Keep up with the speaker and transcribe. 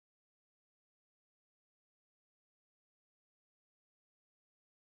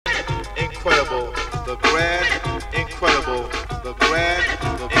incredible, the grand, incredible, the grand,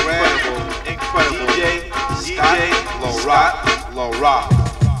 incredible, DJ Scott LaRock.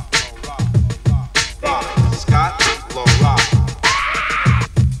 Scott LaRock.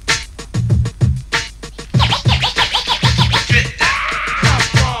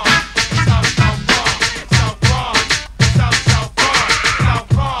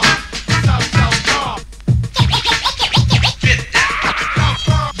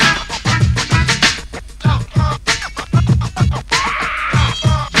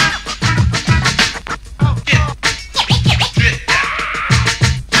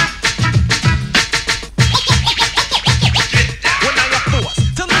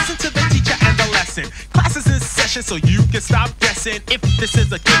 So you can stop guessing if this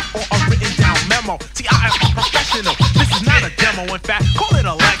is a gift or a written down memo. See, I am a professional. This is not a demo. In fact, call it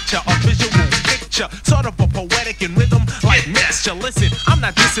a lecture, a visual picture, sort of a poetic in rhythm like mixture. Listen, I'm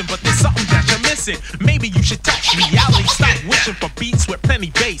not dissing, but there's something that you're missing. Maybe you should touch reality. Stop wishing for beats with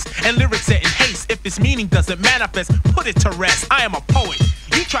plenty bass and lyrics set in haste. If its meaning doesn't manifest, put it to rest. I am a poet.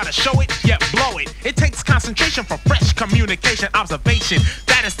 You try to show it, yet blow it. It takes concentration for fresh communication, observation.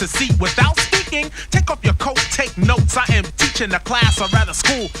 That is to see without speaking. Take off your coat, take notes. I am teaching a class, or rather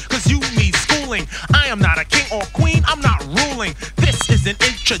school, cause you need schooling. I am not a king or queen, I'm not ruling. This is an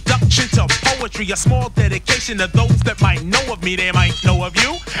introduction to poetry, a small dedication to those that might know of me, they might know of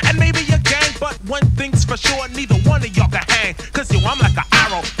you, and maybe your gang. But one thing's for sure, neither one of y'all can hang, cause yo, I'm like an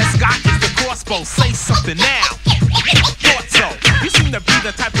arrow, and Scott is the crossbow. Say something now. Thought so. You seem to be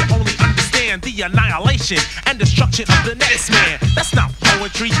the type that only understand the annihilation and destruction of the next man. That's not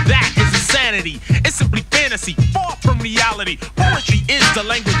poetry, that is insanity. It's simply fantasy, far from reality. Poetry is the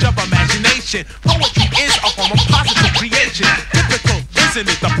language of imagination. Poetry is a form of positive creation. Difficult, isn't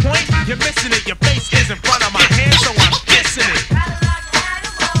it? The point? You're missing it. Your face is in front of my hand, so I'm kissing it.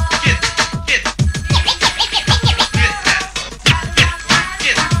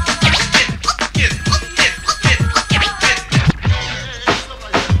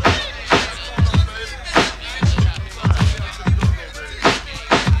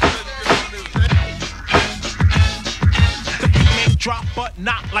 Drop, but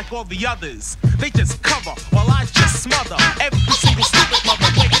not like all the others. They just cover while I just smother every single stupid mother.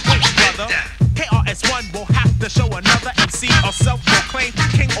 Wait, brother. KRS-One will have to show another MC or self-proclaimed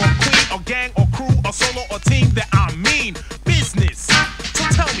king or queen or gang or crew or solo or team that I mean business. So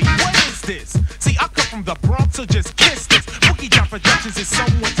tell me, what is this? See, I come from the Bronx, so just kiss this. Boogie Down Productions is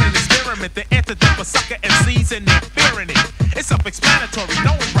someone's an experiment. The antidote for sucker MCs and they're fearing it. It's self-explanatory,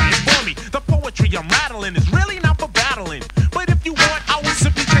 no one's writing for me. The poetry I'm rattling is really not for battling. But if you want, I will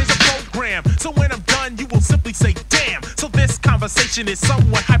simply change the program. So when I'm done, you will simply say, damn. So this conversation is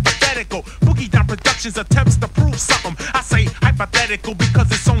somewhat hypothetical. Boogie Down Productions attempts to prove something. I say hypothetical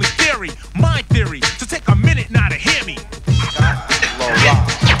because it's only theory, my theory. So take a minute now to hear me.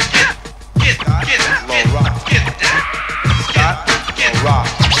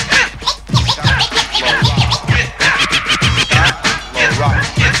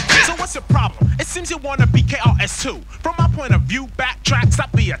 So what's the problem? It seems you wanna be KRS-2. From my point of view, backtrack,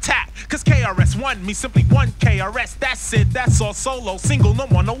 stop the attack. Cause KRS-One means simply one KRS. That's it, that's all, solo, single, no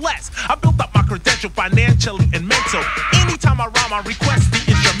more, no less. I built up my credential financially and mental. Anytime I rhyme, I request the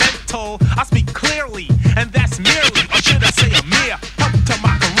instrumental. I speak clearly, and that's merely, or should I say a mere, help to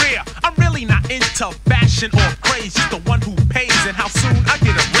my career. I'm really not into fashion or craze, just the one who pays and how soon I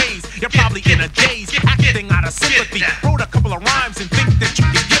get a raise. You're probably in a daze, acting out of sympathy. Wrote a couple of rhymes and think that you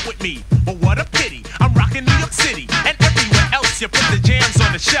can get with me. But what a pity, I'm rocking New York City, and everywhere else you put the jams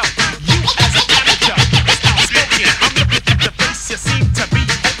on the shelf. You as an amateur, it's outspoken. I'm looking at the face, you seem to be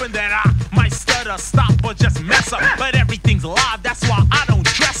hoping that I might stutter, stop, or just mess up. But everything's live, that's why I don't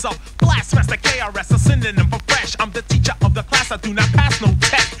dress up. Blastmaster KRS, a synonym for fresh. I'm the teacher of the class, I do not pass no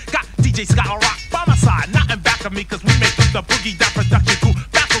test. Got DJ Scott LaRock by my side, not in back of me, cause we make up the Boogie Down Production crew.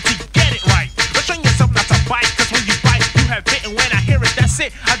 Faculty, get it right. But train yourself not to bite, cause when you bite, you have bit, and when I hear it, that's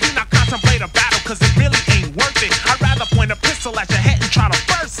it. I do not contemplate a battle, cause it really ain't worth it. I'd rather point a pistol at your head and try to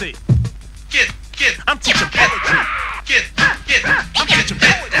burst it. I'm teaching poetry. I'm teaching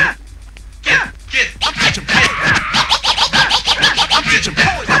poetry. I'm teaching poetry. I'm teaching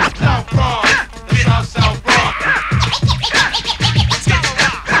poetry. South Bronx, the South Bronx. Scott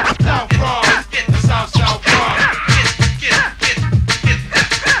LaRock. South Bronx, the South Bronx.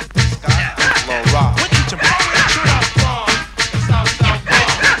 Scott LaRock. We're teaching poetry. South Bronx, the South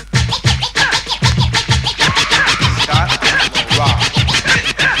Bronx.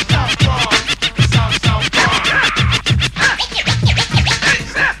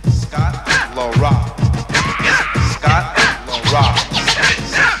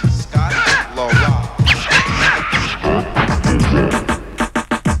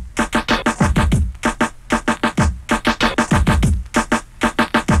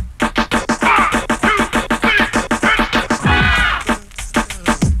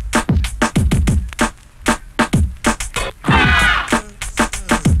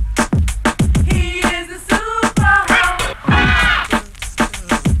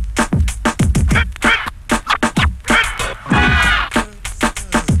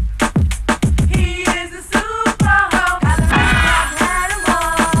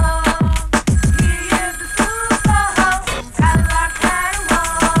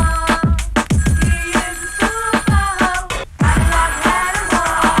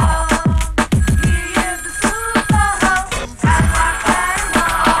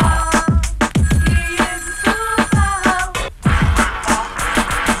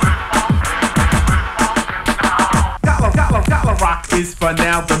 for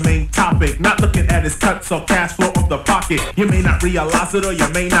now the main topic. Not looking at his cuts or cash flow of the pocket. You may not realize it or you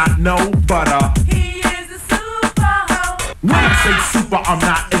may not know, but he is a super. when I say super, I'm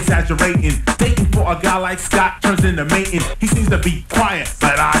not exaggerating. Dating for a guy like Scott turns into mating. He seems to be quiet,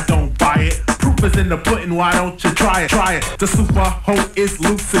 but I don't buy it. Proof is in the pudding, why don't you try it? Try it. The super hoe is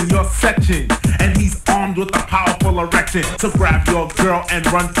loose in your section, and he's armed with a powerful erection to grab your girl and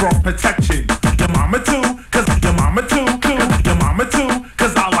run for protection. Your mama too, cause your mama too, your mama too,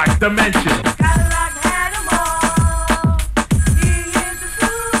 cause I like to mention. Cadillac had 'em all. He is the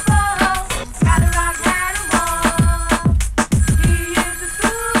super. Cadillac had 'em all. He is the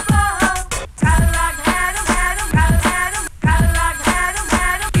super. Cadillac had 'em, had 'em, had 'em. Cadillac had 'em,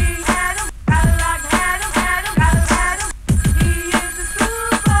 had 'em. He had 'em. Cadillac had 'em, had 'em, had 'em. He is the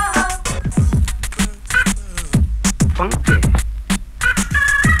super. Funky.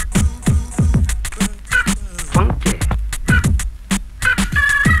 Funky.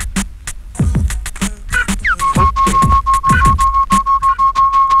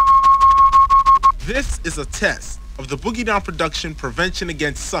 This is a test of the Boogie Down Production Prevention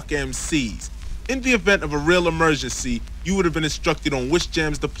Against Suck MCs. In the event of a real emergency, you would have been instructed on which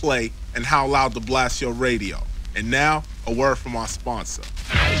jams to play and how loud to blast your radio. And now, a word from our sponsor.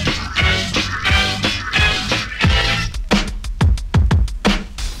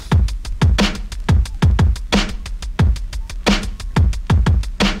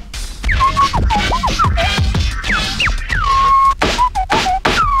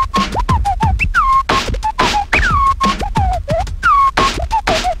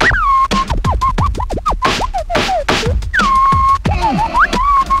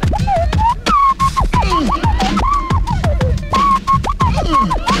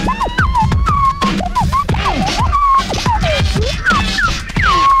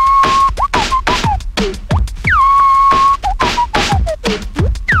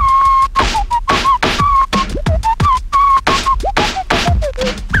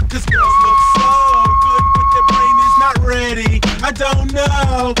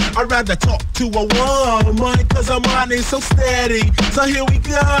 I'd rather talk to a woman, cause her mind ain't so steady. So here we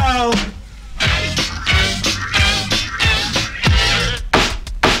go.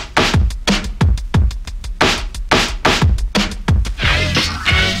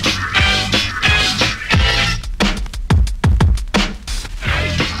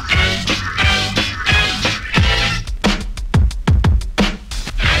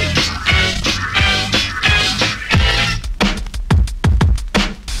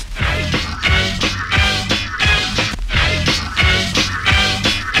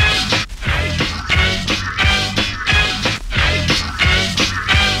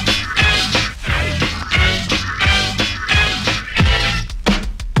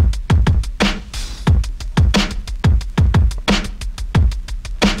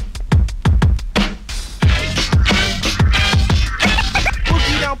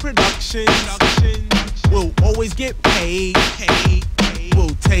 Production will always get paid.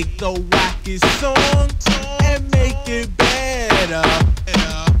 We'll take the wackest song and make it better.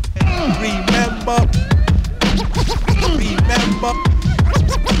 Remember,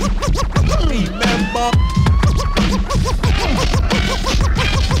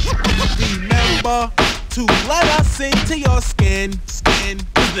 to let us into your skin,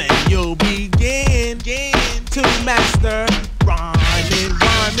 then you'll begin to master rhyming.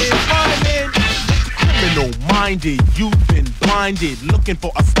 Criminal-minded, you've been blinded, looking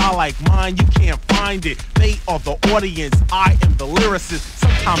for a style like mine, you can't find it. They are the audience, I am the lyricist.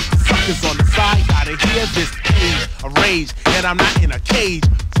 Sometimes the suckers on the side gotta hear this page of rage, yet I'm not in a cage.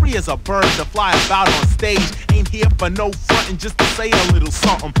 Free as a bird to fly about on stage. Ain't here for no frontin', just to say a little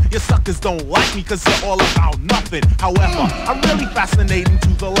something. Your suckers don't like me cause you're all about nothing. However, I'm really fascinating to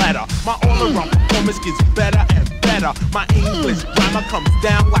the letter. My all-around performance gets better and better. My English grammar comes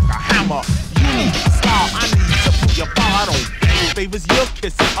down like a hammer. You need a style, I need to put your power. I don't beg favors, you're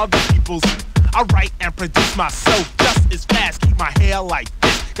kissing other people's. I write and produce myself just as fast. Keep my hair like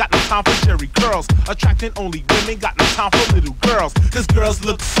this. Got no time for Jerry curls. Attracting only women. Got no time for little girls. Cause girls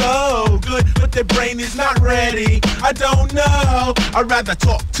look so good, but their brain is not ready. I don't know. I'd rather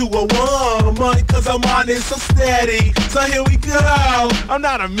talk to a woman, cause her mind is so steady. So here we go. I'm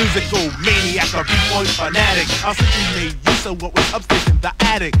not a musical maniac or b-boy fanatic. I simply made use of what was upstairs in the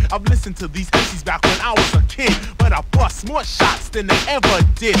attic. I've listened to these MCs back when I was a kid, but I bust more shots than they ever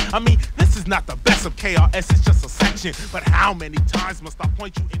did. I mean, this is not the best of KRS, it's just a section. But how many times must I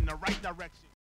point you in the right direction?